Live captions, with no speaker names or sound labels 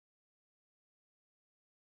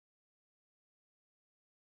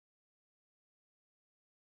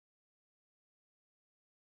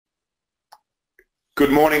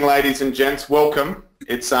Good morning, ladies and gents. Welcome.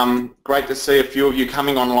 It's great to see a few of you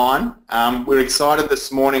coming online. We're excited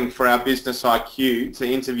this morning for our Business IQ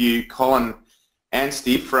to interview Colin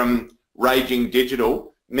Anstey from Raging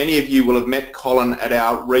Digital. Many of you will have met Colin at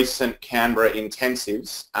our recent Canberra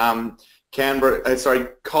intensives.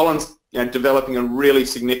 Colin's developing a really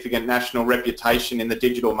significant national reputation in the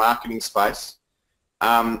digital marketing space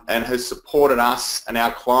and has supported us and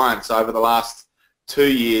our clients over the last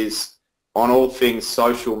 2 years on all things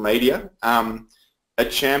social media, a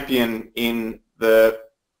champion in the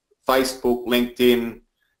Facebook, LinkedIn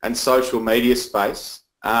and social media space.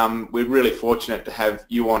 We're really fortunate to have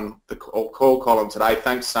you on the call, Colin, today.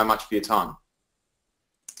 Thanks so much for your time.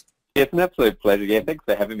 Yeah, it's an absolute pleasure. Yeah, thanks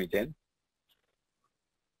for having me, Jen.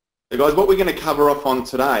 So guys, what we're going to cover off on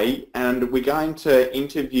today, and we're going to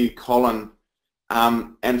interview Colin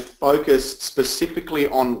and focus specifically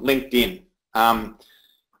on LinkedIn.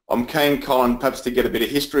 I'm keen, Colin, perhaps to get a bit of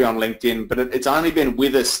history on LinkedIn, but it's only been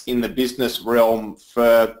with us in the business realm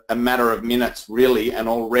for a matter of minutes, really, and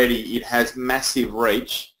already it has massive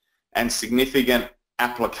reach and significant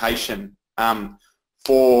application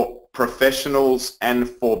for professionals and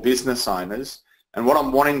for business owners. And what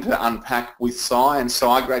I'm wanting to unpack with Si, and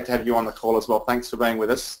Si, great to have you on the call as well. Thanks for being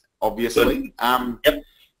with us, obviously.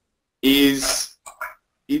 Is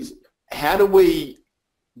how do we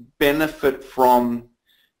benefit from,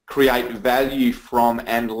 create value from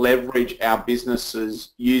and leverage our businesses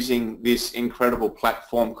using this incredible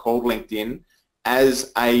platform called LinkedIn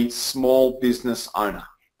as a small business owner.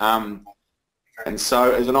 And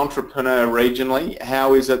so as an entrepreneur regionally,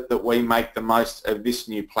 how is it that we make the most of this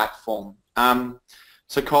new platform?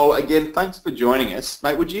 So Cole, again, thanks for joining us.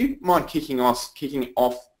 Mate, would you mind kicking off,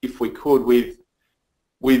 if we could,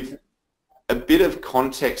 with a bit of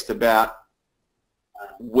context about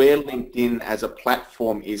where LinkedIn as a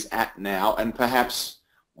platform is at now, and perhaps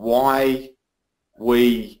why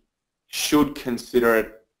we should consider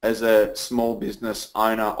it as a small business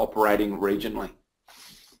owner operating regionally?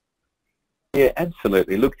 Yeah,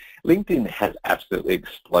 absolutely. Look, LinkedIn has absolutely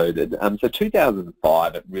exploded. So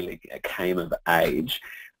 2005, it really came of age.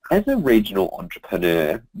 As a regional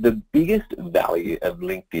entrepreneur, the biggest value of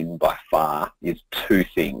LinkedIn by far is two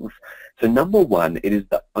things. So number one, it is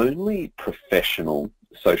the only professional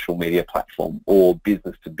social media platform or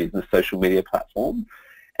business-to-business social media platform.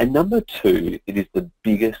 And number two, it is the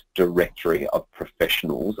biggest directory of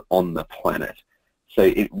professionals on the planet. So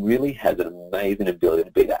it really has an amazing ability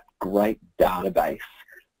to be that great database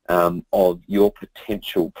of your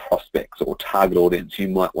potential prospects or target audience you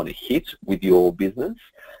might want to hit with your business.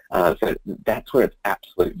 So that's where its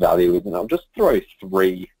absolute value is. And I'll just throw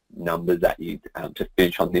three numbers at you to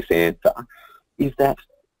finish on this answer, is that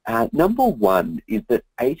number one is that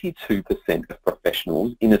 82% of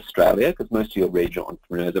professionals in Australia, because most of your regional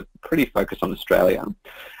entrepreneurs are pretty focused on Australia,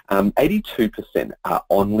 82% are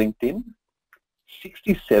on LinkedIn,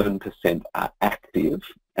 67% are active,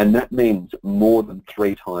 and that means more than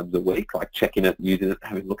 3 times a week, like checking it, using it,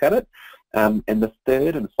 having a look at it. And the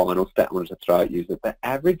third and final stat I wanted to throw at you is that the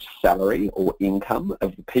average salary or income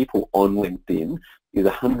of the people on LinkedIn is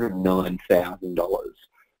 $109,000.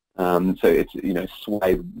 So it's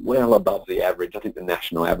swayed well above the average. I think the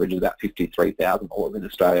national average is about $53,000 in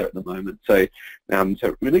Australia at the moment. So it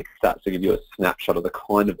really starts to give you a snapshot of the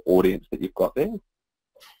kind of audience that you've got there.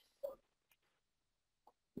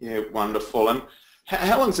 Yeah, wonderful. And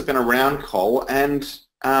how long has it been around, Cole? And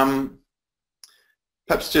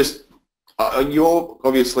perhaps just, you're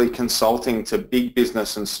obviously consulting to big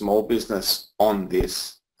business and small business on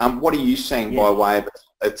this. What are you seeing by way of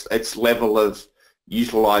its level of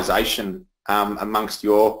utilisation amongst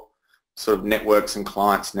your sort of networks and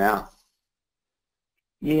clients now?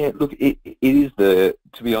 Yeah, look, it is to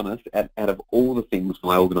be honest, out of all the things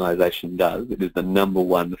my organisation does, it is the number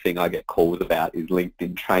one thing I get calls about is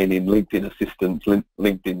LinkedIn training, LinkedIn assistance,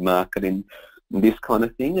 LinkedIn marketing, this kind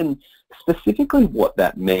of thing, and specifically what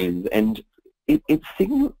that means. And it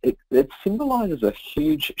symbolises a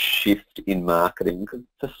huge shift in marketing, because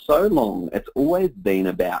for so long it's always been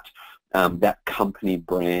about that company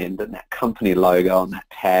brand and that company logo and that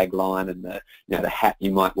tagline and the hat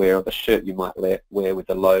you might wear or the shirt you might wear with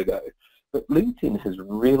the logo. But LinkedIn has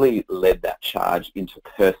really led that charge into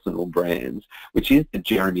personal brands, which is the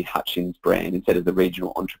Jeremy Hutchins brand instead of the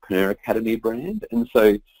Regional Entrepreneur Academy brand. And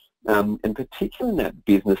so and particularly in that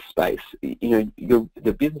business space,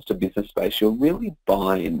 the business-to-business space, you're really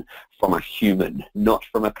buying from a human, not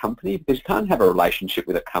from a company, because you can't have a relationship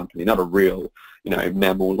with a company, not a real,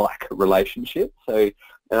 mammal-like relationship. So,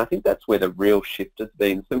 and I think that's where the real shift has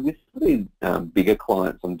been. So with these bigger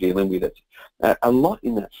clients I'm dealing with, it's a lot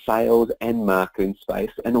in that sales and marketing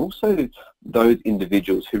space, and also those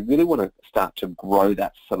individuals who really want to start to grow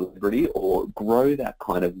that celebrity or grow that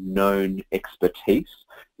kind of known expertise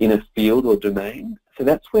in a field or domain. So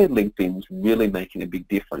that's where LinkedIn's really making a big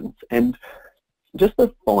difference. And just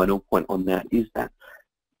the final point on that is that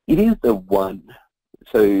it is the one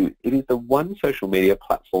social media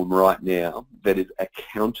platform right now that is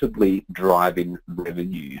accountably driving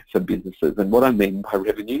revenue for businesses. And what I mean by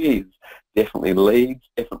revenue is definitely leads,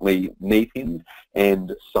 definitely meetings,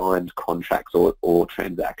 and signed contracts or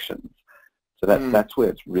transactions. So that's where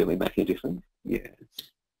it's really making a difference. Yeah.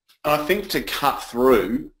 I think to cut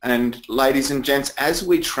through, and ladies and gents, as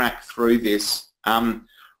we track through this,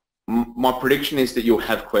 my prediction is that you'll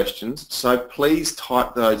have questions, so please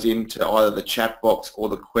type those into either the chat box or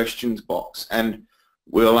the questions box, and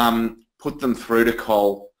we'll put them through to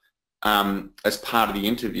Cole as part of the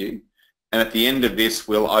interview. And at the end of this,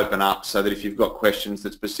 we'll open up so that if you've got questions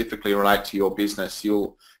that specifically relate to your business,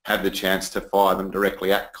 you'll have the chance to fire them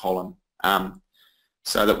directly at Colin,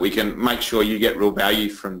 so that we can make sure you get real value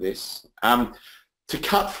from this. To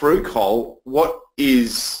cut through, Cole, what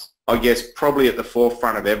is, I guess, probably at the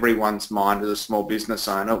forefront of everyone's mind as a small business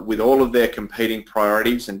owner, with all of their competing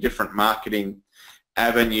priorities and different marketing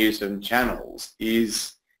avenues and channels,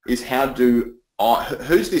 is how do I,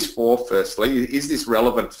 who's this for, firstly? Is this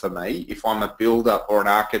relevant for me if I'm a builder or an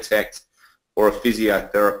architect or a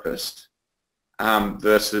physiotherapist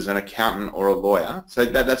versus an accountant or a lawyer? So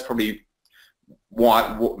that's probably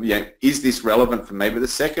why, is this relevant for me? But the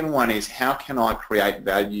second one is, how can I create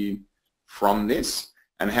value from this,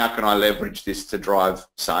 and how can I leverage this to drive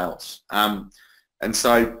sales? And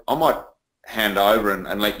so I might hand over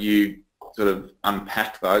and let you sort of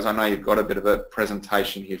unpack those. I know you've got a bit of a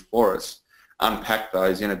presentation here for us. Unpack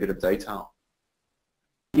those in a bit of detail.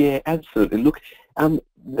 Yeah, absolutely. Look,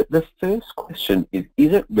 the first question is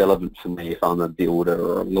it relevant for me if I'm a builder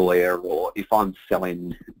or a lawyer, or if I'm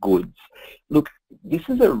selling goods? Look, this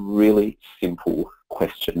is a really simple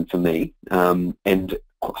question for me, and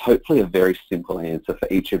hopefully a very simple answer for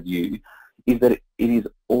each of you, is that it is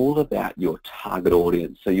all about your target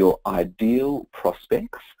audience, so your ideal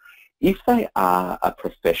prospects. If they are a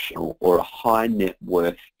professional or a high net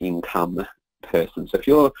worth income person, so if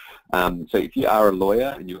you're if you are a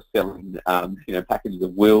lawyer and you're selling packages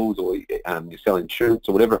of wills, or you're selling insurance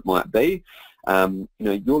or whatever it might be,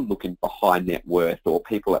 you're looking for high net worth or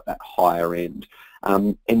people at that higher end.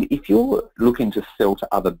 And if you're looking to sell to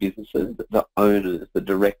other businesses, the owners, the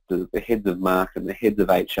directors, the heads of marketing, the heads of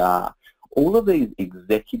HR, all of these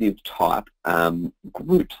executive type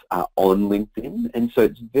groups are on LinkedIn, and so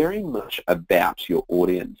it's very much about your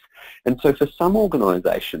audience. And so for some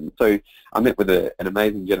organisations, so I met with an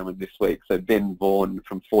amazing gentleman this week, so Ben Vaughan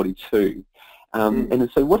from 42, and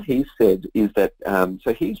so what he said is that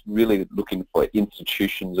so he's really looking for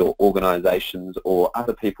institutions or organisations or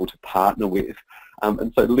other people to partner with,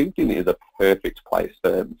 and so LinkedIn is a perfect place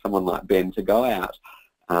for someone like Ben to go out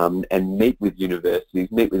and meet with universities,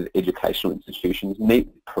 meet with educational institutions, meet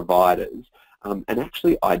with providers, and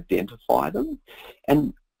actually identify them.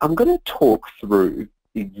 And I'm going to talk through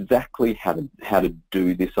exactly how to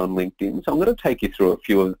do this on LinkedIn. So I'm going to take you through a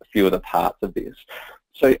few of the parts of this.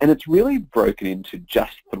 So, and it's really broken into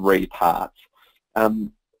just 3 parts.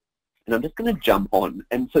 And I'm just going to jump on.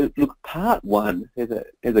 And so, look, part 1, there's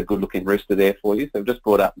a good-looking rooster there for you. So I've just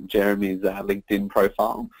brought up Jeremy's LinkedIn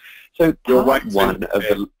profile. So part 1 of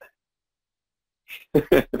the...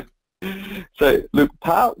 So, look,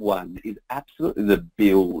 part 1 is absolutely the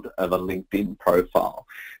build of a LinkedIn profile.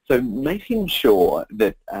 So making sure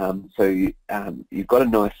that, you've got a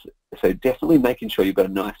nice... So definitely making sure you've got a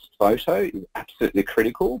nice photo is absolutely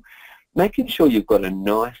critical. Making sure you've got a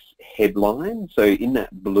nice headline, so in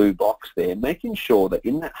that blue box there, making sure that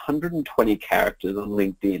in that 120 characters on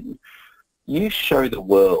LinkedIn, you show the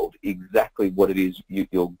world exactly what it is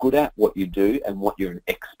you're good at, what you do, and what you're an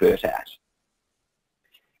expert at.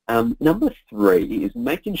 Number 3 is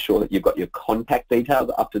making sure that you've got your contact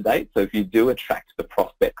details up to date. So if you do attract the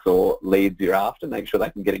prospects or leads you're after, make sure they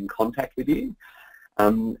can get in contact with you.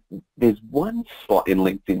 There's one spot in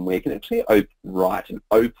LinkedIn where you can actually write an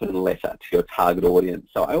open letter to your target audience.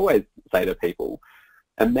 So I always say to people,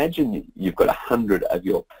 imagine you've got 100 of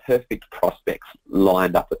your perfect prospects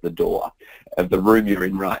lined up at the door of the room you're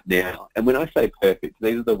in right now. And when I say perfect,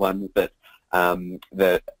 these are the ones that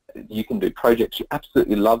you can do projects you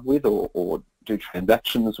absolutely love with, or do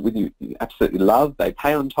transactions with you absolutely love. They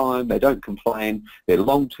pay on time, they don't complain, they're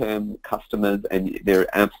long-term customers, and they're an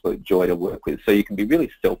absolute joy to work with. So you can be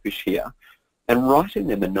really selfish here and writing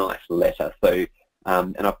them a nice letter. So,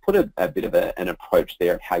 and I've put a bit of an approach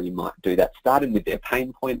there of how you might do that, starting with their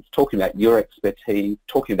pain points, talking about your expertise,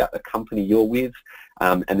 talking about the company you're with,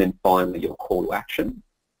 and then finally your call to action.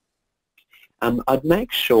 I'd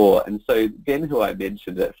make sure, and so Ben, who I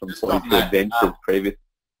mentioned it from 42 Adventures previous.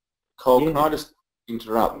 Cole, can I just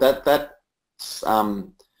interrupt? That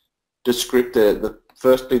descriptor,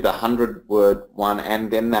 firstly the 100-word one and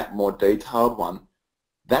then that more detailed one,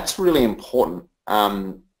 that's really important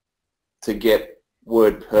to get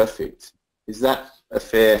word perfect. Is that a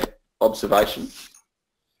fair observation?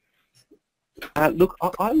 Look,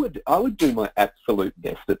 I would do my absolute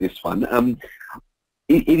best at this one.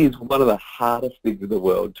 It is one of the hardest things in the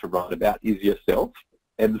world to write about is yourself.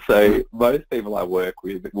 And so most people I work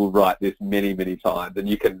with will write this many, many times, and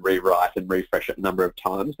you can rewrite and refresh it a number of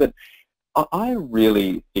times. But I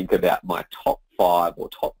really think about my top 5 or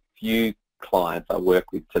top few clients I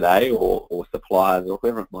work with today, or suppliers, or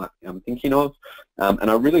whoever it might be I'm thinking of,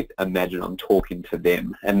 and I really imagine I'm talking to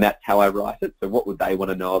them, and that's how I write it. So what would they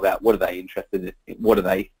want to know about? What are they interested in? What are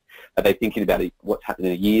they thinking about what's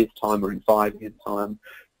happening in a year's time or in 5 years' time?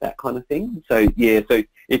 That kind of thing. So yeah, so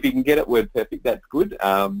if you can get it word perfect, that's good,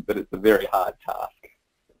 but it's a very hard task.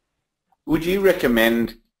 Would you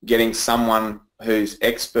recommend getting someone who's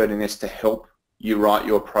expert in this to help you write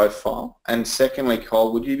your profile? And secondly,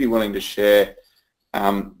 Cole, would you be willing to share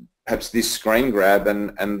perhaps this screen grab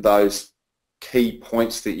and those key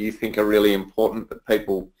points that you think are really important that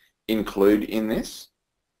people include in this?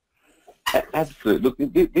 Absolutely.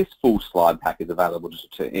 Look, this full slide pack is available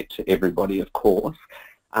to everybody, of course.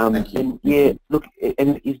 Thank you. And yeah, look,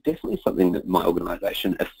 and it's definitely something that my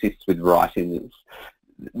organisation assists with writing this.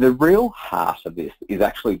 The real heart of this is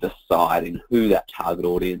actually deciding who that target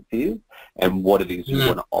audience is and what it is you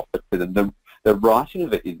want to offer to them. The writing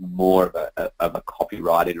of it is more of a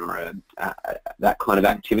copywriting or that kind of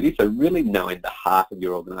activity. So really knowing the heart of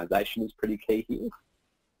your organisation is pretty key here.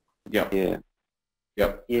 Yep. Yeah.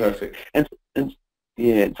 Yep. Yeah. Perfect. And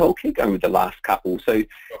yeah, so I'll keep going with the last couple. So,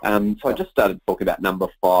 so I just started talking about number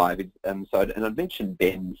 5. And I mentioned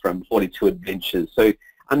Ben from 42 Adventures. So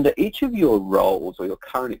under each of your roles or your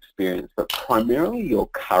current experience, but primarily your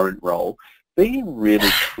current role, being really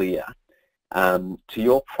clear to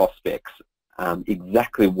your prospects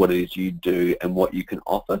exactly what it is you do and what you can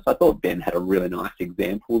offer. So I thought Ben had a really nice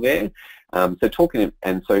example there.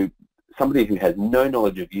 So somebody who has no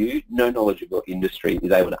knowledge of you, no knowledge of your industry,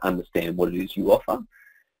 is able to understand what it is you offer.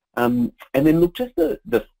 And then look, just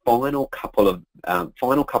the final couple of ones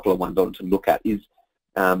I want to look at is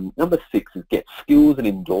number 6 is get skills and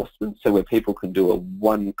endorsements. So where people can do a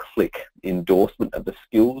one-click endorsement of the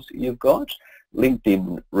skills you've got.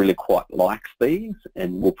 LinkedIn really quite likes these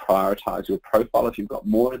and will prioritise your profile if you've got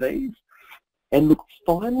more of these. And look,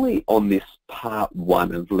 finally on this part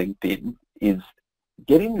 1 of LinkedIn is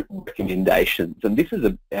getting recommendations, and this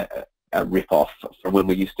is a rip-off from when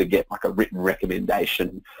we used to get like a written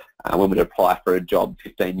recommendation when we'd apply for a job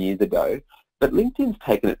 15 years ago. But LinkedIn's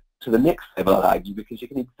taken it to the next level, I'd argue, because you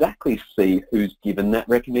can exactly see who's given that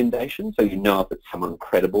recommendation, so you know if it's someone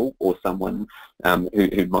credible or someone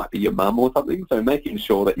who might be your mum or something. So making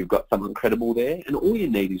sure that you've got someone credible there, and all you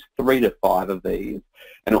need is 3 to 5 of these,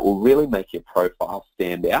 and it will really make your profile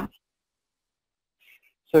stand out.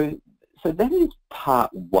 So that is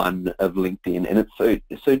part 1 of LinkedIn, and it's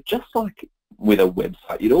so just like with a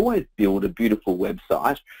website, you'd always build a beautiful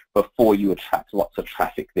website before you attract lots of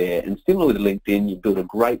traffic there. And similar with LinkedIn, you build a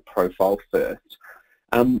great profile first.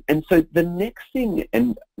 And so the next thing,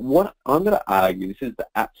 and what I'm going to argue, this is the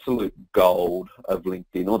absolute gold of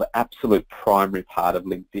LinkedIn, or the absolute primary part of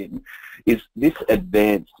LinkedIn, is this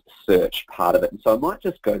advanced search part of it. And so I might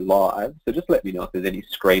just go live, so just let me know if there's any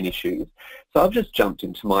screen issues. So I've just jumped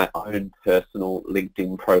into my own personal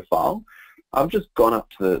LinkedIn profile. I've just gone up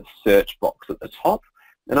to the search box at the top,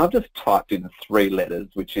 and I've just typed in 3 letters,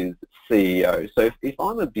 which is CEO. So if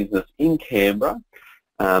I'm a business in Canberra,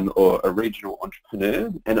 or a regional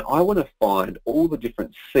entrepreneur, and I want to find all the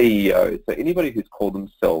different CEOs, so anybody who's called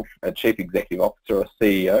themselves a Chief Executive Officer or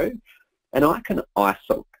CEO, and I can ISO.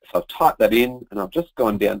 So I've typed that in, and I've just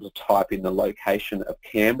gone down to type in the location of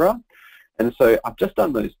Canberra, and so I've just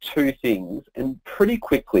done those 2 things, and pretty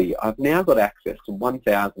quickly I've now got access to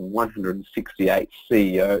 1,168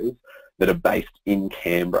 CEOs that are based in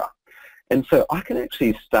Canberra. And so I can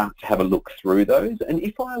actually start to have a look through those. And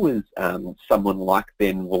if I was someone like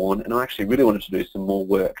Ben Vaughan, and I actually really wanted to do some more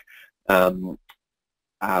work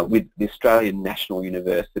with the Australian National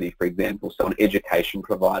University, for example, so an education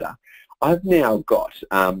provider. I've now got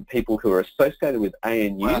people who are associated with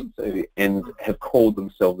ANU and have called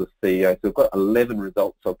themselves a CEO. So we've got 11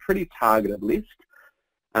 results, so a pretty targeted list.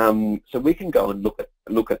 So we can go and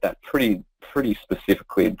look at that pretty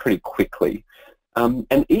specifically and pretty quickly.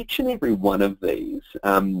 And each and every one of these,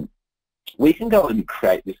 we can go and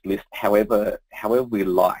create this list however we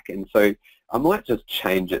like. And so I might just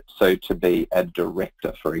change it so to be a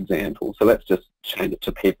director, for example. So let's just change it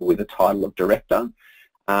to people with a title of director.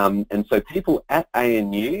 And so people at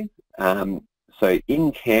ANU, so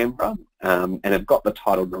in Canberra, and have got the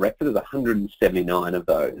title director, there's 179 of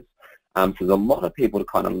those. So there's a lot of people to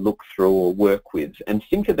kind of look through or work with and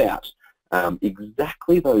think about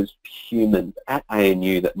exactly those humans at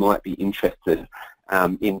ANU that might be interested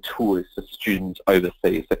in tours for students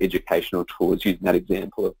overseas, so educational tours, using that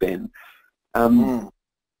example of Ben. And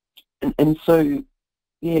so,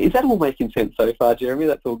 yeah, is that all making sense so far, Jeremy?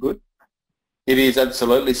 That's all good? It is,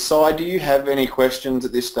 absolutely. Si, do you have any questions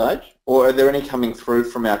at this stage? Or are there any coming through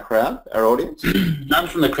from our crowd, our audience? None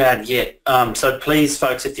from the crowd yet. So please,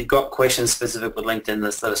 folks, if you've got questions specific with LinkedIn,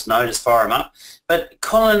 just let us know. Just fire them up. But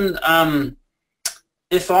Colin,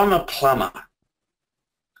 if I'm a plumber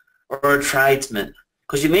or a tradesman,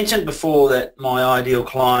 because you mentioned before that my ideal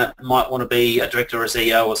client might want to be a director or a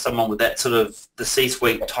CEO or someone with that sort of the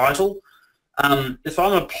C-suite title. If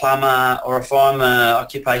I'm a plumber or if I'm an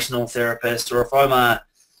occupational therapist or if I'm a,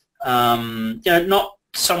 not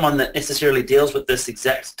someone that necessarily deals with this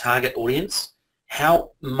exact target audience,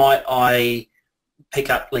 how might I pick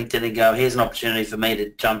up LinkedIn and go, here's an opportunity for me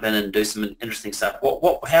to jump in and do some interesting stuff?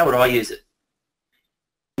 How would I use it?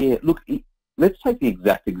 Yeah, look, let's take the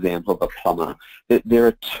exact example of a plumber. There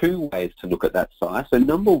are two ways to look at that size. So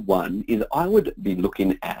number one is I would be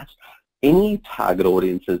looking at any target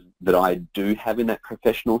audiences that I do have in that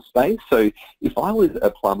professional space. So if I was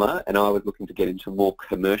a plumber and I was looking to get into more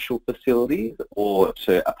commercial facilities or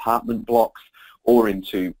to apartment blocks or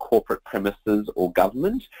into corporate premises or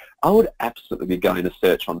government, I would absolutely be going to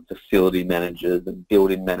search on facility managers and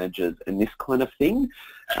building managers and this kind of thing.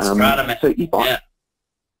 That's right, so if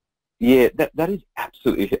that is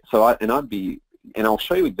absolutely it. So I'll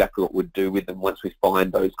show you exactly what we'd do with them once we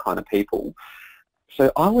find those kind of people. So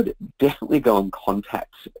I would definitely go and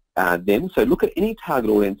contact them. So look at any target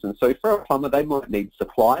audience. And so for a plumber, they might need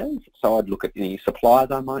suppliers. So I'd look at any suppliers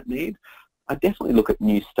I might need. I'd definitely look at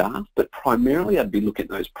new staff, but primarily I'd be looking at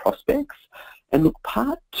those prospects. And look,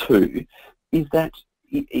 part two is that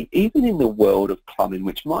even in the world of plumbing,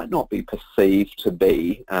 which might not be perceived to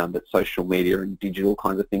be that social media and digital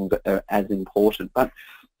kinds of things are as important, but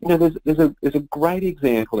there's a great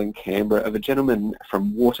example in Canberra of a gentleman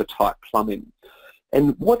from Watertight Plumbing.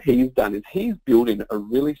 And what he's done is he's building a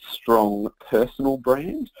really strong personal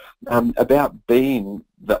brand about being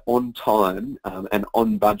the on-time and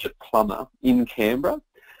on-budget plumber in Canberra.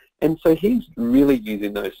 And so he's really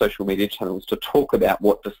using those social media channels to talk about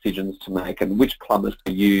what decisions to make and which plumbers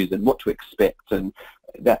to use and what to expect and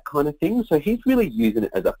that kind of thing. So he's really using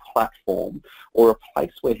it as a platform or a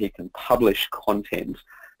place where he can publish content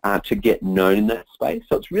to get known in that space.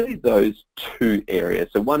 So it's really those two areas.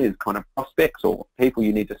 So one is kind of prospects or people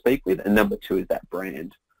you need to speak with, and number two is that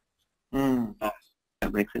brand.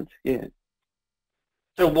 That makes sense, yeah.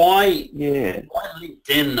 So why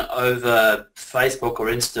LinkedIn over Facebook or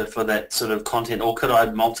Insta for that sort of content, or could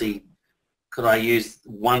I use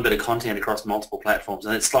one bit of content across multiple platforms?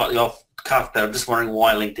 And it's slightly off cuff, but I'm just wondering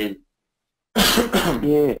why LinkedIn.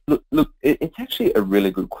 Yeah, look, it's actually a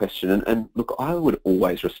really good question, and look, I would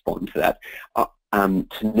always respond to that. To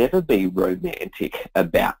never be romantic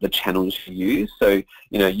about the channels you use. So,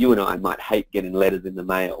 you and I might hate getting letters in the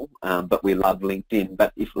mail, but we love LinkedIn.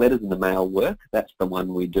 But if letters in the mail work, that's the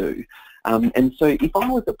one we do. And so if I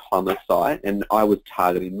was a plumber site and I was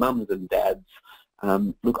targeting mums and dads,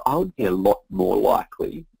 look, I would be a lot more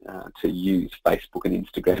likely to use Facebook and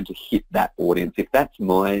Instagram to hit that audience if that's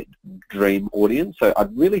my dream audience. So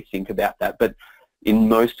I'd really think about that. But in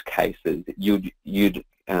most cases, you'd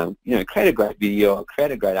create a great video,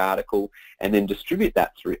 create a great article, and then distribute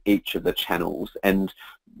that through each of the channels. And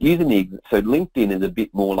so LinkedIn is a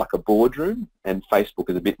bit more like a boardroom, and Facebook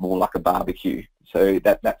is a bit more like a barbecue. So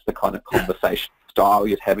that's the kind of conversation style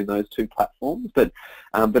you'd have in those two platforms. But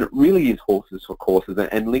it really is horses for courses,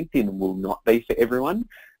 and LinkedIn will not be for everyone,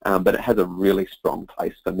 but it has a really strong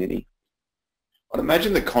place for many. I'd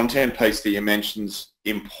imagine the content piece that you mentioned is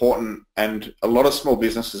important, and a lot of small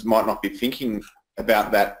businesses might not be thinking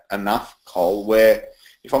about that enough, Cole, where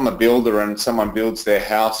if I'm a builder and someone builds their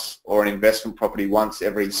house or an investment property once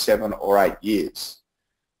every 7 or 8 years,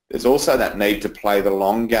 there's also that need to play the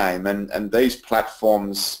long game, and these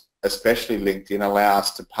platforms, especially LinkedIn, allow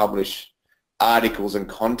us to publish articles and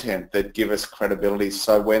content that give us credibility.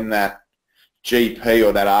 So when that GP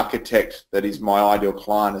or that architect that is my ideal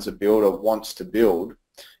client as a builder wants to build,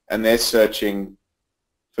 and they're searching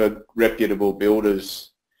for reputable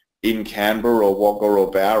builders in Canberra or Wagga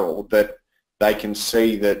or Bowral, that they can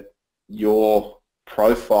see that your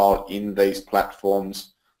profile in these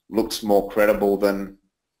platforms looks more credible than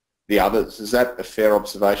the others. Is that a fair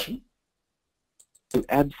observation?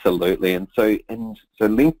 Absolutely. And so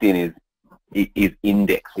LinkedIn is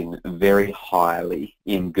indexing very highly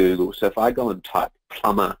in Google. So if I go and type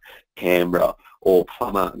plumber Canberra or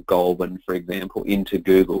plumber Goulburn, for example, into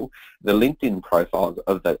Google, the LinkedIn profiles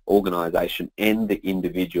of the organisation and the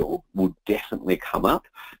individual will definitely come up.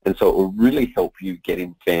 And so it will really help you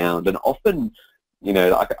getting found. And often, you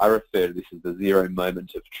know, I refer to this as the 0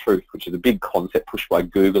 moment of truth, which is a big concept pushed by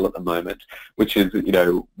Google at the moment, which is, you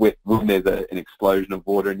know, when there's an explosion of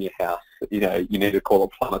water in your house, you know, you need to call a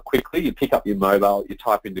plumber quickly. You pick up your mobile, you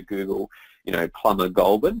type into Google, you know, plumber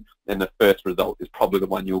Goulburn, and the first result is probably the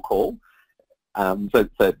one you'll call. So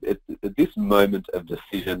it's this moment of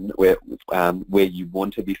decision where you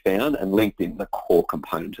want to be found, and LinkedIn is a core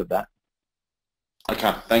component of that.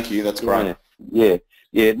 Okay, thank you. That's great.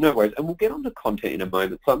 Yeah, no worries. And we'll get on to content in a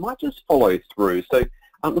moment. So I might just follow through. So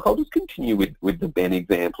look, I'll just continue with the Ben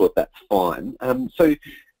example, if that's fine. So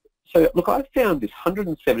look, I found this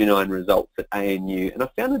 179 results at ANU, and I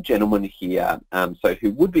found a gentleman here so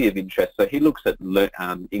who would be of interest. So he looks at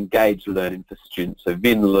engaged learning for students, so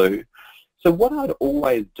Vin Lu. So what I'd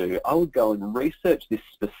always do, I would go and research this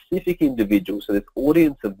specific individual, so this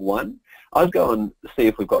audience of one. I'd go and see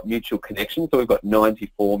if we've got mutual connections. So we've got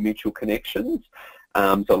 94 mutual connections.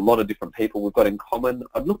 So a lot of different people we've got in common.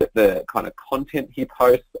 I'd look at the kind of content he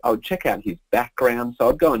posts. I would check out his background. So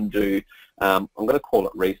I'd go and do, I'm going to call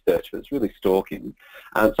it research, but it's really stalking.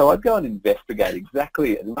 So I'd go and investigate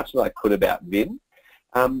exactly as much as I could about Vin.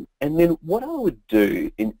 And then what I would do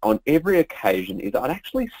on every occasion is I'd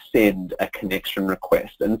actually send a connection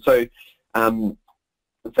request. And so, so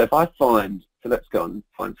if I find, so let's go and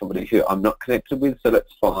find somebody who I'm not connected with. So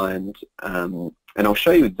let's find, and I'll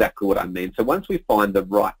show you exactly what I mean. So once we find the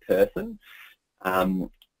right person,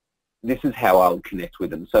 this is how I'll connect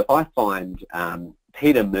with them. So if I find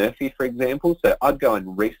Peter Murphy, for example, so I'd go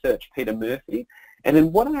and research Peter Murphy, and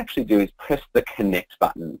then what I actually do is press the connect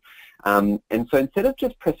button. And so instead of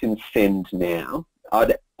just pressing send now,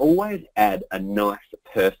 I'd always add a nice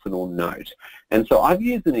personal note. And so I've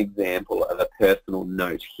used an example of a personal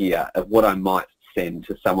note here of what I might send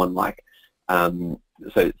to someone like,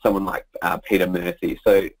 Peter Murphy.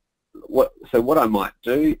 So what I might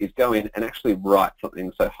do is go in and actually write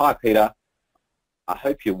something. So, hi Peter, I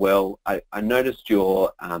hope you're well. I noticed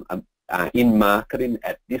you're in marketing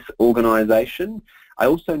at this organisation. I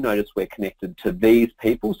also noticed we're connected to these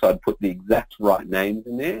people, so I'd put the exact right names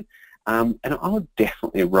in there. And I would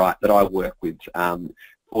definitely write that I work with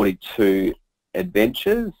 42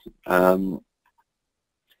 Adventures, and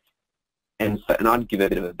I'd give a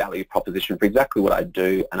bit of a value proposition for exactly what I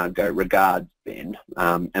do, and I'd go, regards, Ben,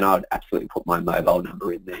 and I'd absolutely put my mobile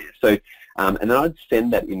number in there. So, and then I'd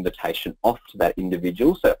send that invitation off to that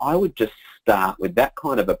individual. So I would just start with that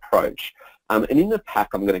kind of approach. And in the pack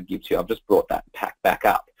I'm going to give to you, I've just brought that pack back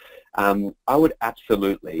up. I would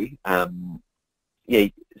absolutely,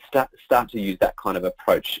 start to use that kind of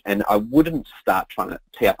approach, and I wouldn't start trying to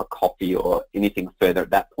tee up a copy or anything further at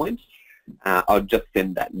that point. I'll just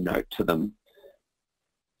send that note to them.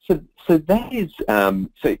 So that is,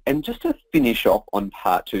 and just to finish off on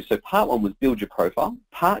part two, so part one was build your profile.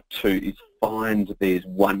 Part two is find these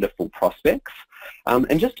wonderful prospects.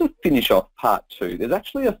 And just to finish off part two, there's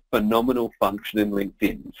actually a phenomenal function in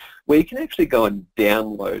LinkedIn where you can actually go and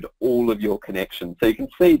download all of your connections. So you can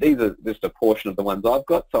see these are just a portion of the ones I've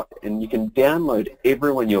got, and you can download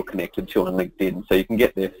everyone you're connected to on LinkedIn. So you can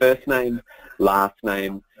get their first name, last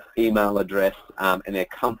name, email address, and their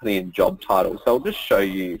company and job title. So I'll just show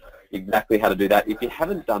you exactly how to do that. If you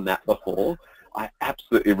haven't done that before, I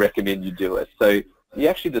absolutely recommend you do it. So you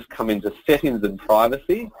actually just come into settings and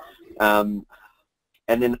privacy,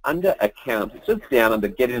 and then under account, it's just down under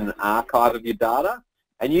get in an archive of your data,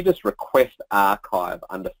 and you just request archive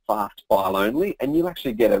under fast file only, and you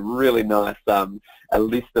actually get a really nice a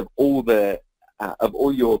list of all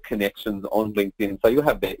your connections on LinkedIn. So you'll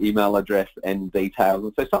have their email address and details,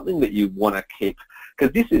 and so something that you want to keep,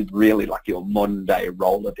 because this is really like your modern day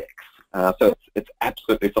Rolodex. So it's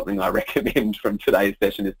absolutely something I recommend from today's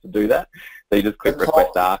session is to do that. So you just click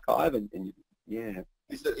request archive, and yeah.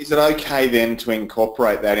 Is it okay then to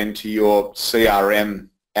incorporate that into your CRM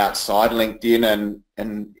outside LinkedIn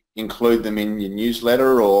and include them in your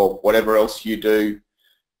newsletter or whatever else you do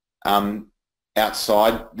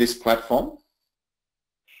outside this platform?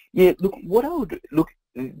 Yeah, look, what I would look,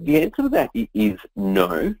 the answer to that is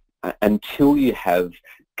no, until you have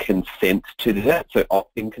consent to do that, so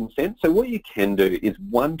opt-in consent. So what you can do is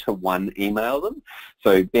one-to-one email them.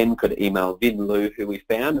 So Ben could email Vin Lu, who we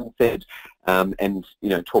found, and said, and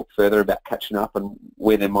talk further about catching up and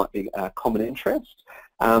where there might be common interest.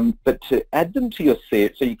 But to add them to your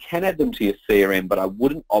CRM, so you can add them to your CRM, but I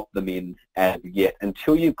wouldn't opt them in as yet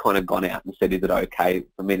until you've kind of gone out and said, is it okay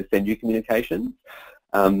for me to send you communications?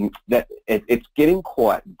 That it's getting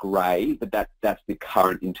quite grey, but that's the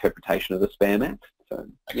current interpretation of the Spam Act. So,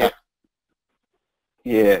 okay.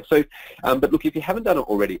 Yeah. So, but look, if you haven't done it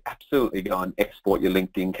already, absolutely go and export your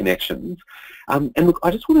LinkedIn connections. And look,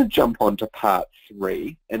 I just want to jump on to part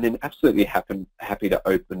 3, and then absolutely happy to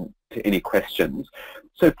open to any questions.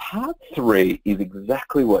 So part 3 is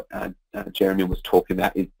exactly what Jeremy was talking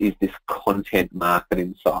about, is this content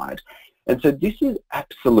marketing side. And so this is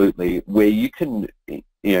absolutely where you can,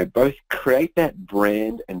 both create that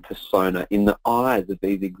brand and persona in the eyes of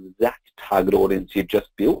these exact target audience you've just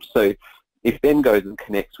built. So if Ben goes and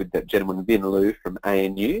connects with that gentleman, Vin Lu from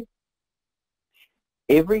ANU,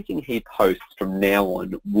 everything he posts from now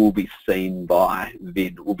on will be seen by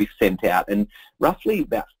Vin, will be sent out, and roughly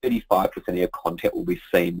about 35% of your content will be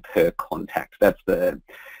seen per contact. That's the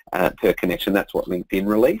per connection. That's what LinkedIn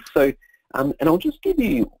released. So, and I'll just give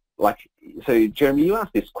you, so Jeremy, you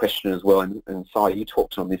asked this question as well, and Si, you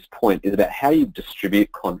talked on this point, is about how you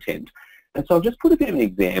distribute content. And so I'll just put a bit of an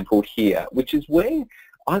example here, which is where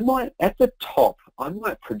I might, at the top, I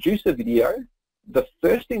might produce a video. The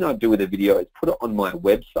first thing I do with a video is put it on my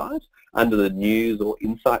website under the news or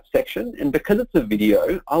insights section. And because it's a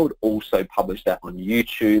video, I would also publish that on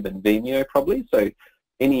YouTube and Vimeo probably, so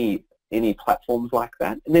any platforms like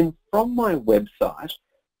that. And then from my website,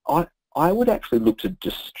 I would actually look to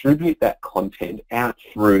distribute that content out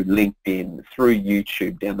through LinkedIn, through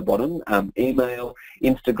YouTube down the bottom, email,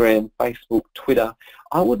 Instagram, Facebook, Twitter.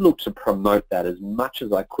 I would look to promote that as much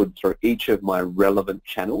as I could through each of my relevant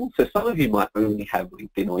channels. So some of you might only have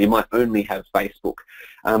LinkedIn, or you might only have Facebook,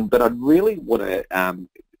 but I'd really want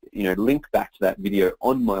to link back to that video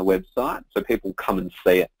on my website so people come and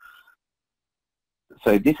see it.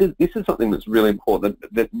 So this is something that's really important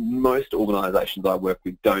that most organisations I work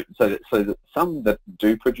with don't. So that some that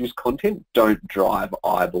do produce content don't drive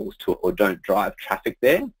eyeballs to it or don't drive traffic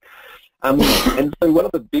there. And so one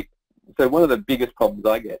of the biggest problems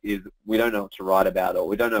I get is we don't know what to write about, or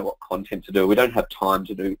we don't know what content to do. We don't have time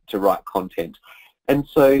to write content. And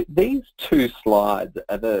so these 2 slides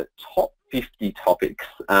are the top 50 topics.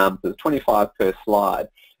 There's 25 per slide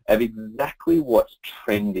of exactly what's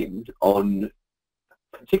trending on,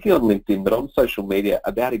 particularly on LinkedIn, but on social media,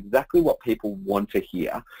 about exactly what people want to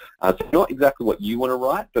hear. So not exactly what you want to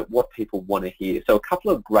write, but what people want to hear. So a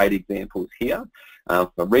couple of great examples here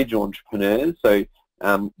for regional entrepreneurs. So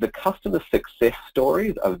the customer success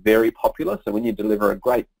stories are very popular. So when you deliver a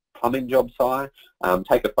great plumbing job site,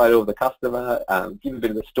 take a photo of the customer, give a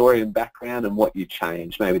bit of the story and background and what you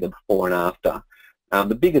changed, maybe the before and after.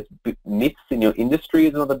 The biggest myths in your industry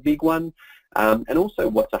is another big one. And also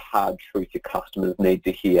what's a hard truth your customers need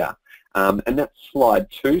to hear. And that's slide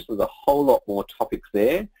 2, so there's a whole lot more topics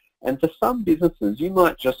there. And for some businesses, you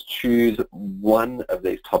might just choose one of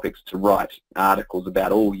these topics to write articles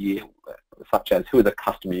about all year, such as who is a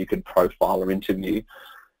customer you could profile or interview.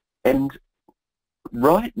 And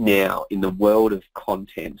right now in the world of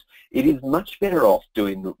content, it is much better off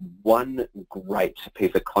doing one great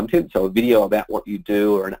piece of content, so a video about what you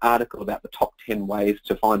do or an article about the top 10 ways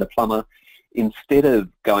to find a plumber, instead of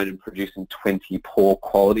going and producing 20 poor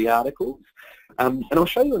quality articles. And I'll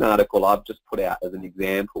show you an article I've just put out as an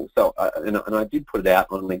example. So, and I did put it out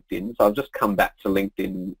on LinkedIn, so I've just come back to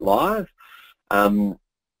LinkedIn Live. And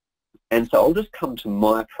so I'll just come to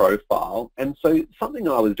my profile. And so something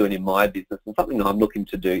I was doing in my business and something I'm looking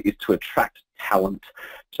to do is to attract talent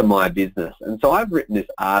to my business. And so I've written this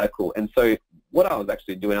article. And so what I was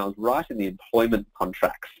actually doing, I was writing the employment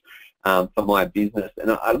contracts for my business, and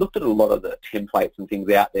I looked at a lot of the templates and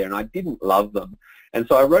things out there and I didn't love them, and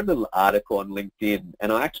so I wrote a little article on LinkedIn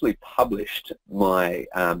and I actually published my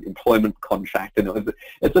employment contract, and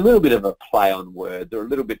it's a little bit of a play on words or a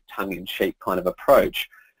little bit tongue-in-cheek kind of approach,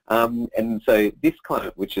 and so this kind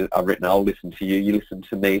of, which is I've written, I'll listen to you, you listen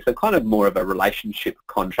to me, so kind of more of a relationship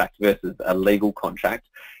contract versus a legal contract.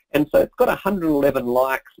 And so it's got 111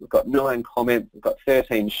 likes, it's got 9 comments, it's got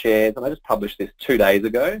 13 shares, and I just published this 2 days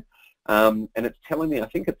ago. and it's telling me I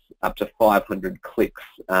think it's up to 500 clicks.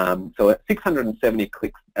 So it's 670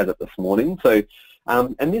 clicks as of this morning. So,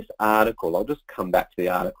 and this article, I'll just come back to the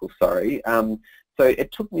article, sorry. So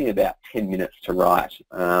it took me about 10 minutes to write.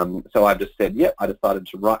 So I just said, yep, I decided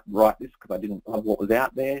to write this because I didn't love what was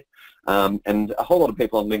out there. And a whole lot of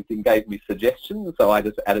people on LinkedIn gave me suggestions, so I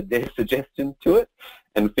just added their suggestions to it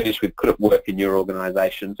and finished with, could it work in your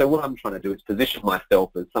organisation? So what I'm trying to do is position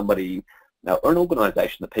myself as somebody or an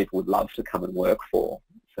organisation that people would love to come and work for.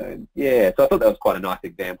 So yeah, so I thought that was quite a nice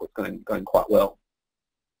example. It's going quite well.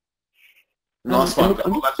 Nice one.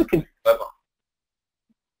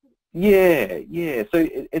 Yeah. So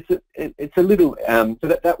it's a little. So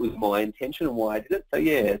that was my intention and why I did it. So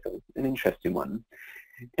yeah, so it's an interesting one.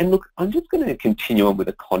 And look, I'm just going to continue on with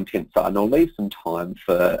the content side, and I'll leave some time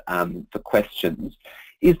for questions.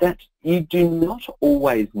 Is that you do not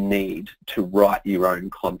always need to write your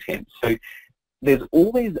own content. So there's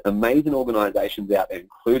all these amazing organisations out there,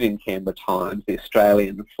 including Canberra Times, the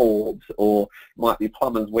Australian, Forbes, or might be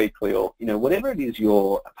Plumbers Weekly, or whatever it is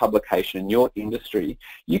your publication, your industry.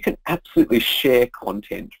 You can absolutely share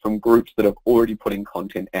content from groups that have already putting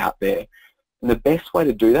content out there. And the best way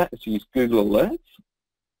to do that is to use Google Alerts.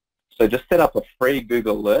 So just set up a free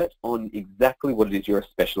Google alert on exactly what it is you're a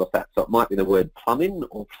specialist at. So it might be the word plumbing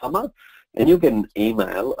or plumber, and you'll get an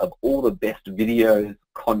email of all the best videos,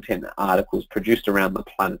 content, articles produced around the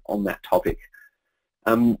planet on that topic.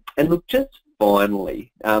 And look, just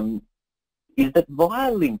finally, is that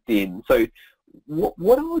via LinkedIn, so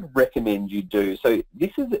what I would recommend you do, so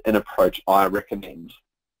this is an approach I recommend,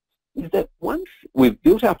 is that once we've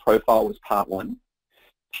built our profile was part one,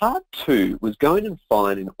 part two was going and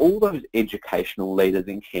finding all those educational leaders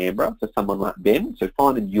in Canberra for someone like Ben, so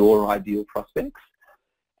finding your ideal prospects.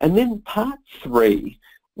 And then part three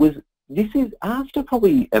was, this is after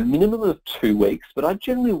probably a minimum of 2 weeks, but I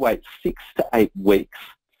generally wait 6 to 8 weeks.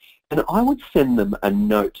 And I would send them a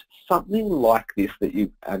note, something like this that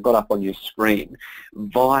you've got up on your screen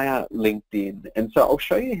via LinkedIn. And so I'll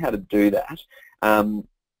show you how to do that. So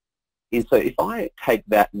if I take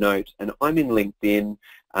that note and I'm in LinkedIn,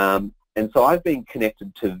 and so I've been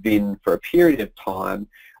connected to Vin for a period of time,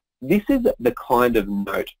 this is the kind of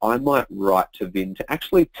note I might write to Vin to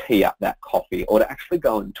actually tee up that coffee or to actually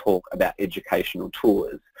go and talk about educational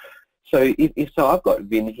tours. So so I've got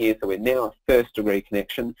Vin here, so we're now a first degree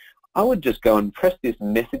connection. I would just go and press this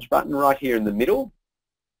message button right here in the middle.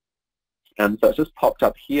 So it's just popped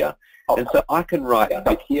up here. And so I can write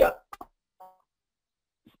here.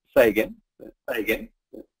 Say again.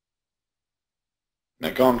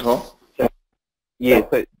 No, go on, Tom. So I've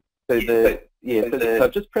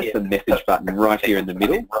just pressed the message button right here in the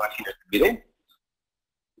middle.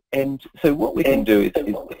 And so what we can do is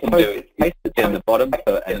paste it down the bottom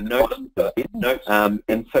for a note.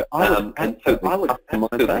 And so I would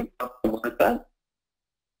customize that.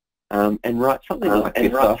 And write something like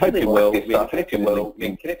this. So I hope you're well. We've been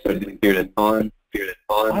connected for this period of time.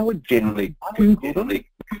 I would generally Google them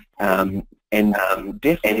and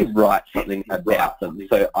definitely write something about them.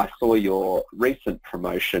 So I saw your recent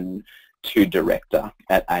promotion to director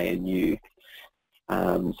at ANU.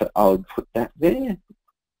 So I would put that there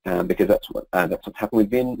because that's what's happened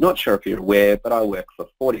with Vin. Not sure if you're aware, but I work for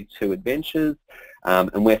 42 Adventures,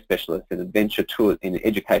 and we're specialists in adventure tours, in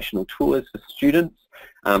educational tours for students.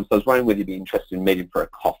 So I was wondering whether you'd be interested in meeting for a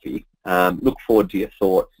coffee. Look forward to your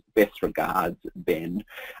thoughts. Best regards, Ben.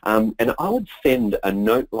 And I would send a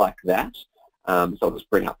note like that. So I'll just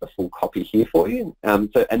bring up the full copy here for you.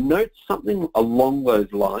 So a note, something along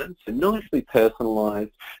those lines, so nicely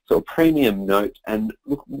personalised, so a premium note, and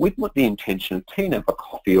look, with what the intention of teeing up a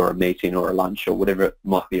coffee or a meeting or a lunch or whatever it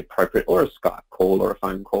might be appropriate, or a Skype call or a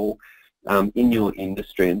phone call in your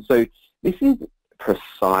industry. And so this is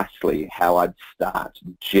precisely how I'd start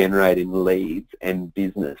generating leads and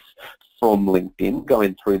business from LinkedIn,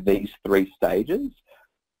 going through these 3 stages.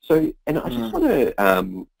 So, and I just want to,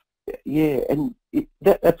 and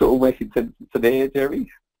that's all making sense to there,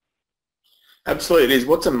 Jeremy? Absolutely, it is.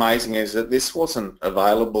 What's amazing is that this wasn't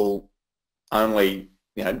available only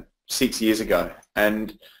 6 years ago,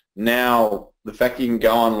 and now the fact you can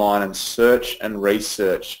go online and search and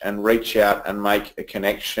research and reach out and make a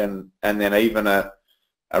connection, and then even a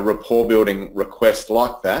rapport building request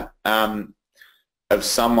like that of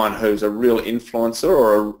someone who's a real influencer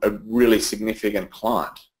or a really significant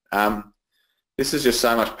client. This is just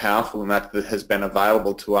so much powerful than that has been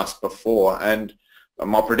available to us before, and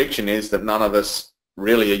my prediction is that none of us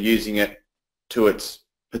really are using it to its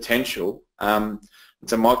potential.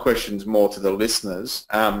 So my question is more to the listeners.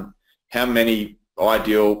 How many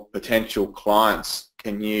ideal potential clients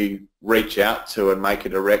can you reach out to and make a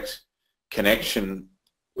direct connection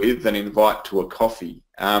with and invite to a coffee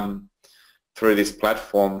through this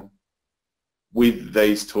platform with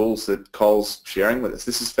these tools that Cole's sharing with us.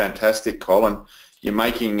 This is fantastic, Cole, and you're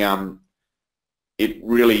making it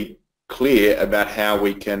really clear about how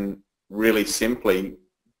we can really simply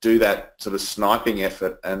do that sort of sniping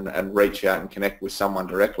effort and reach out and connect with someone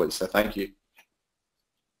directly. So thank you.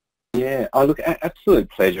 Yeah, oh, look, absolute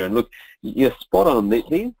pleasure. And look, you're spot on.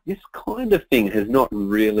 This kind of thing has not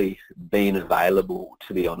really been available,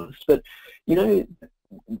 to be honest. But, you know,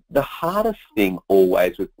 the hardest thing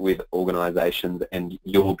always with organisations and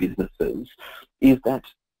your businesses is that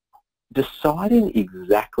deciding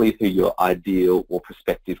exactly who your ideal or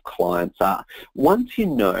prospective clients are. Once you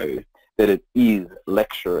know that it is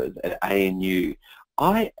lecturers at ANU,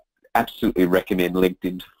 I absolutely recommend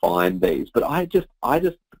LinkedIn to find these, but I just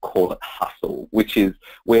call it hustle, which is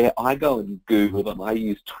where I go and Google them. I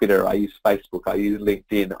use Twitter, I use Facebook, I use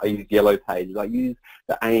LinkedIn, I use Yellow Pages, I use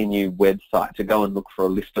the ANU website to go and look for a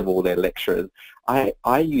list of all their lecturers. I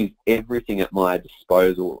use everything at my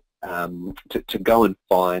disposal to go and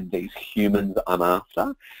find these humans I'm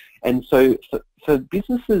after. And so for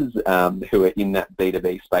businesses who are in that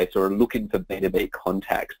B2B space or are looking for B2B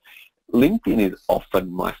contacts, LinkedIn is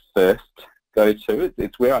often my first go-to.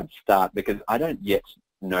 It's where I'd start because I don't yet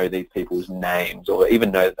know these people's names or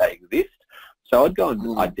even know that they exist. So I'd go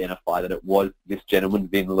and identify that it was this gentleman,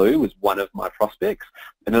 Vin Liu, was one of my prospects,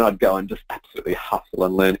 and then I'd go and just absolutely hustle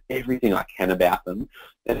and learn everything I can about them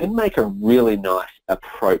and then make a really nice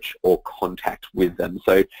approach or contact with them.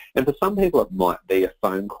 So, and for some people it might be a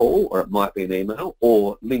phone call or it might be an email,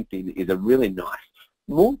 or LinkedIn is a really nice,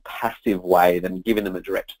 more passive way than giving them a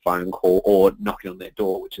direct phone call or knocking on their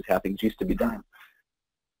door, which is how things used to be done.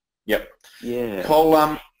 Yep. Yeah.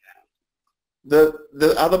 Cole,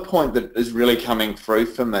 the other point that is really coming through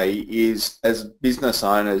for me is, as business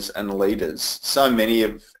owners and leaders, so many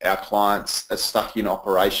of our clients are stuck in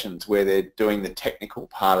operations where they're doing the technical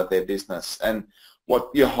part of their business. And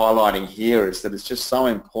what you're highlighting here is that it's just so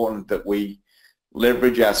important that we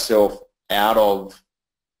leverage ourselves out of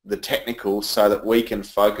the technical so that we can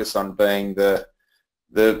focus on being the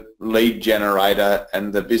lead generator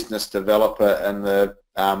and the business developer and the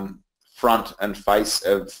front and face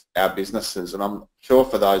of our businesses. And I'm sure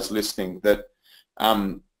for those listening that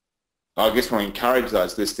I guess want to encourage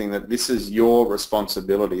those listening that this is your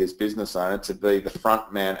responsibility as business owner to be the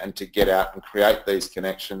front man and to get out and create these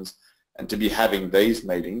connections and to be having these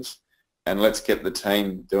meetings. And let's get the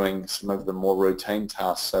team doing some of the more routine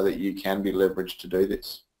tasks so that you can be leveraged to do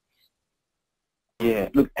this. Yeah,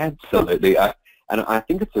 look, absolutely. And I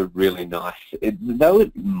think it's a really nice, though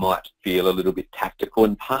it might feel a little bit tactical,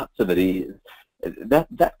 and parts of it is,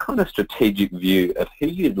 that kind of strategic view of who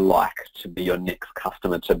you'd like to be your next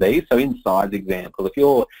customer to be. So in Si's example, if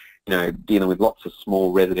you're dealing with lots of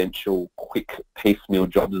small residential, quick piecemeal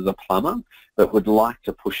jobs as a plumber, but would like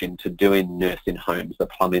to push into doing nursing homes, the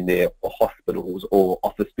plumbing there, or hospitals or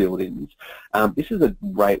office buildings, this is a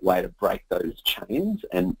great way to break those chains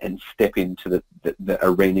and step into the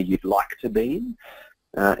arena you'd like to be in.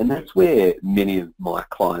 And that's where many of my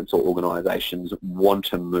clients or organisations want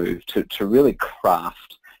to move to really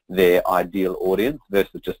craft their ideal audience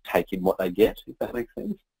versus just taking what they get, if that makes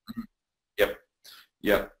sense. Yep.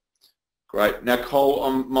 Yep. Great. Now, Cole,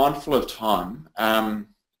 I'm mindful of time.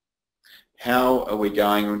 How are we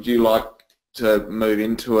going? Would you like to move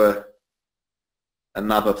into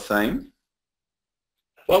another theme?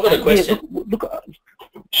 Well, I've got a question. Yeah, look,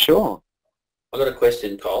 sure. I've got a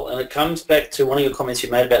question, Cole, and it comes back to one of your comments you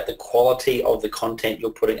made about the quality of the content you're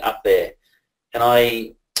putting up there. And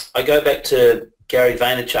I go back to Gary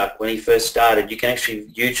Vaynerchuk when he first started. You can actually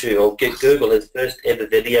YouTube or Google his first ever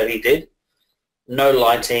video he did. No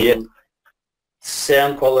lighting. Yep.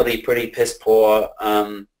 Sound quality pretty piss poor,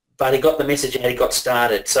 but he got the message and he got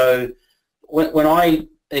started. So when I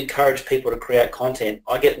encourage people to create content,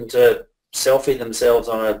 I get them to selfie themselves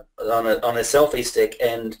on a selfie stick,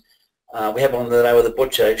 and we have one the day with a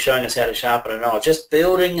butcher showing us how to sharpen a knife, just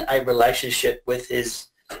building a relationship with his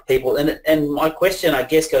people. And my question, I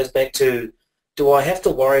guess, goes back to, do I have to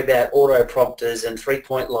worry about auto prompters and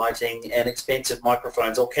three-point lighting and expensive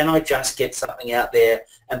microphones, or can I just get something out there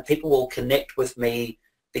and people will connect with me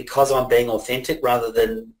because I'm being authentic rather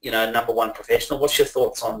than, number one professional? What's your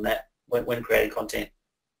thoughts on that when creating content?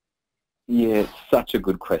 Yeah, such a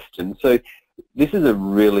good question. So this is a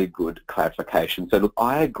really good clarification. So look,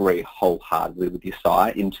 I agree wholeheartedly with you,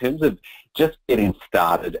 Si, in terms of just getting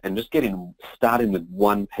started and just starting with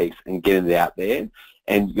one piece and getting it out there.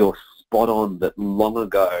 And you're spot on that long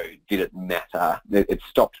ago did it matter. It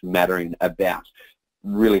stopped mattering about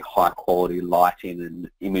really high quality lighting and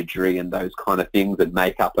imagery and those kind of things, and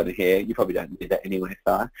makeup and hair. You probably don't need that anyway,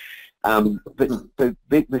 Si.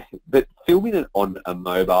 But filming it on a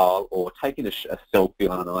mobile or taking a selfie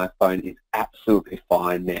on an iPhone is absolutely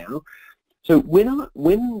fine now. So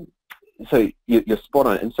so you're spot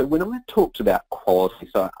on. And so when I talked about quality,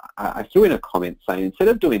 so I threw in a comment saying instead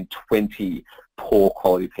of doing 20 poor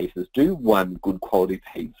quality pieces, do one good quality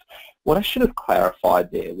piece. What I should have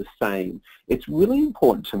clarified there was saying it's really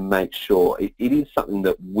important to make sure it is something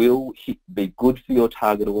that will be good for your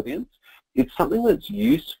target audience. It's something that's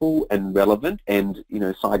useful and relevant, and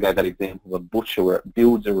so I gave that example of a butcher where it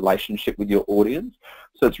builds a relationship with your audience.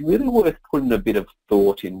 So it's really worth putting a bit of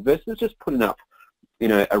thought in versus just putting up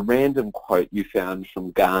a random quote you found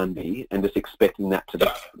from Gandhi and just expecting that to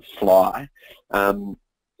just fly.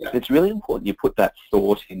 It's really important you put that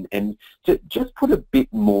thought in and just put a bit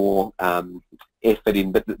more effort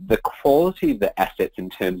in, but the quality of the assets in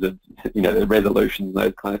terms of the resolutions and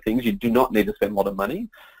those kind of things, you do not need to spend a lot of money.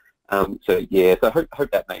 So I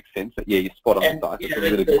hope that makes sense. But you're spot on. It's a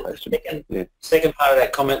really good question. Second part of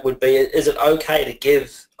that comment would be: is it okay to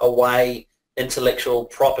give away intellectual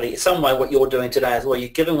property? Some way, what you're doing today as well, you're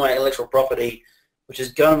giving away intellectual property, which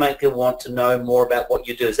is going to make people want to know more about what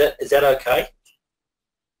you do. Is that okay?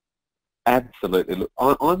 Absolutely. Look,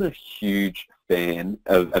 I'm a huge fan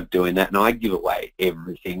of doing that, and I give away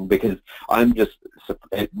everything because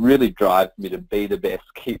it really drives me to be the best,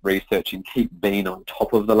 keep researching, keep being on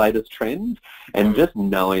top of the latest trends, and just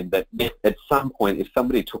knowing that at some point if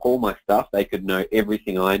somebody took all my stuff, they could know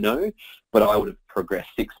everything I know, but I would have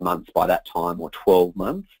progressed 6 months by that time or 12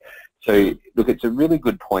 months. So look, it's a really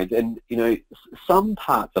good point, and some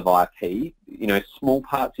parts of IP, small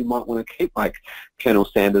parts you might want to keep, like Colonel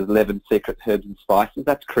Sanders' 11 Secret Herbs and Spices.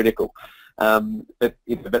 That's critical. But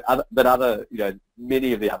other,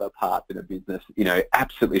 many of the other parts in a business,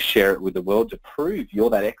 absolutely share it with the world to prove you're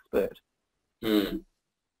that expert.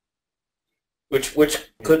 Which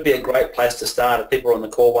could be a great place to start if people are on the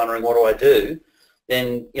call wondering what do I do.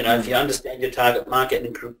 Then if you understand your target market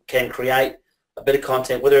and can create a bit of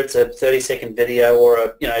content, whether it's a 30-second video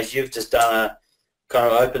or as you've just done a kind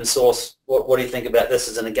of open source, what do you think about this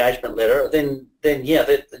as an engagement letter, then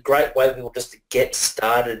that's a great way for people just to get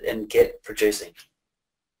started and get producing.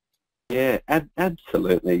 Yeah,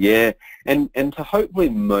 absolutely, yeah. And to hopefully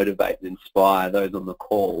motivate and inspire those on the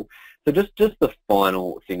call. So just the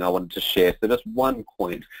final thing I wanted to share, so just one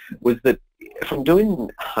point, was that from doing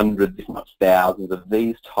hundreds, if not thousands, of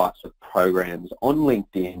these types of programs on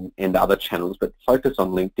LinkedIn and other channels, but focus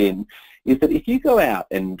on LinkedIn, is that if you go out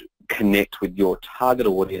and connect with your target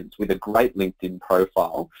audience with a great LinkedIn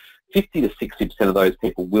profile, 50 to 60% of those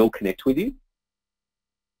people will connect with you.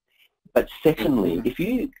 But secondly, if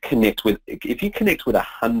you connect with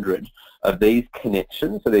 100 of these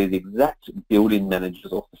connections, so these exact building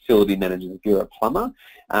managers or facility managers if you're a plumber,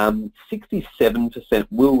 67%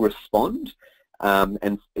 will respond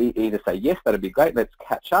and either say, yes, that'd be great, let's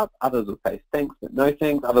catch up. Others will say, thanks, but no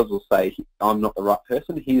thanks. Others will say, I'm not the right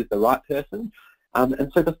person, here's the right person.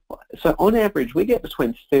 And so on average, we get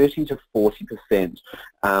between 30 to 40%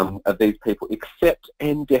 of these people accept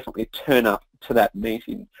and definitely turn up to that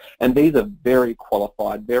meeting. And these are very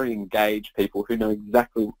qualified, very engaged people who know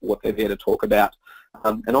exactly what they're there to talk about.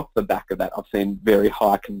 And off the back of that, I've seen very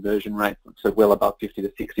high conversion rates, so well above 50 to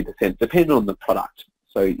 60%, depending on the product.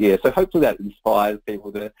 So so hopefully that inspires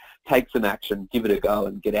people to take some action, give it a go,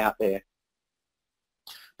 and get out there.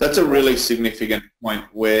 That's a really significant point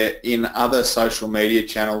where in other social media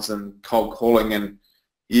channels and cold calling, and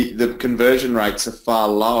the conversion rates are far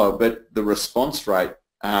lower, but the response rate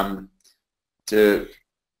to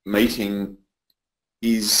meeting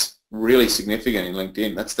is really significant in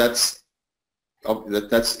LinkedIn.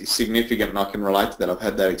 That's significant, and I can relate to that. I've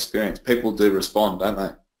had that experience. People do respond, don't they?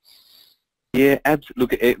 Yeah, absolutely.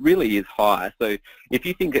 Look, it really is high. So if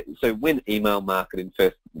you think, so when email marketing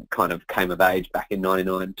first kind of came of age back in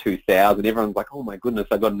 99, 2000, everyone's like, oh my goodness,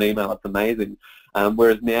 I got an email, it's amazing.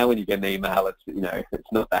 Whereas now when you get an email, it's,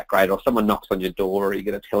 it's not that great, or someone knocks on your door, or you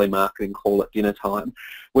get a telemarketing call at dinner time.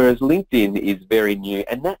 Whereas LinkedIn is very new,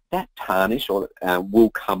 and that tarnish will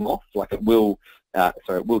come off, like it will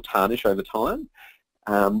tarnish over time.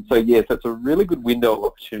 So it's a really good window of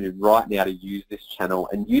opportunity right now to use this channel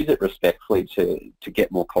and use it respectfully to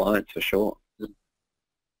get more clients for sure.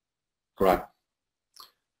 Great.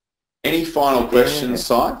 Any final questions,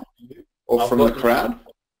 Si, or from the crowd?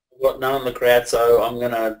 I've got none on the crowd, so I'm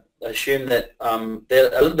going to assume that they're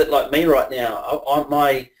a little bit like me right now.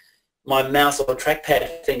 My mouse or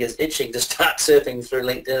trackpad finger's itching to start surfing through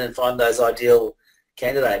LinkedIn and find those ideal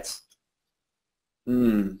candidates.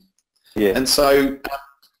 Yeah. And so,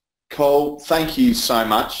 Cole, thank you so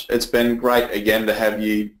much. It's been great again to have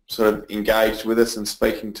you sort of engaged with us and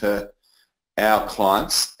speaking to our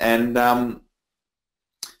clients. And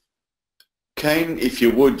keen, if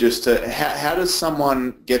you would, just to how does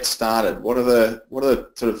someone get started? What are the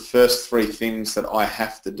sort of first three things that I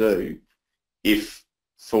have to do if,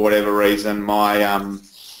 for whatever reason, my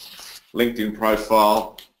LinkedIn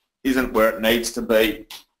profile isn't where it needs to be,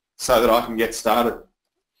 so that I can get started?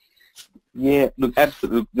 Yeah, look,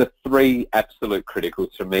 absolutely. The three absolute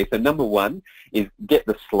criticals for me. So number one is get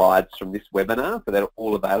the slides from this webinar, so they're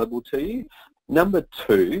all available to you. Number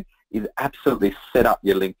two is absolutely set up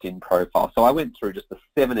your LinkedIn profile. So I went through just the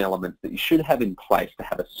 7 elements that you should have in place to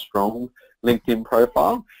have a strong LinkedIn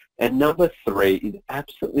profile. And number three is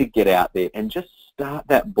absolutely get out there and just start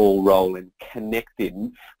that ball rolling,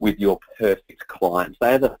 connecting with your perfect clients.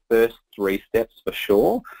 They are the first 3 steps for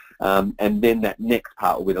sure. And then that next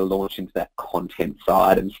part will be to launch into that content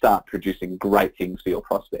side and start producing great things for your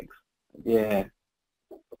prospects. Yeah.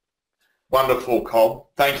 Wonderful,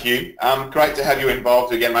 Cole. Thank you. Great to have you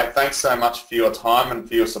involved again, mate. Thanks so much for your time and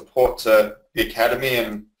for your support to the Academy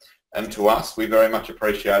and to us. We very much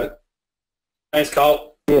appreciate it. Thanks,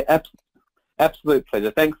 Cole. Yeah, absolute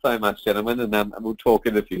pleasure. Thanks so much, gentlemen, and we'll talk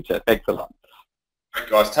in the future. Thanks a lot. Great,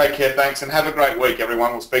 guys. Take care, thanks, and have a great week,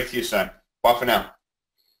 everyone. We'll speak to you soon. Bye for now.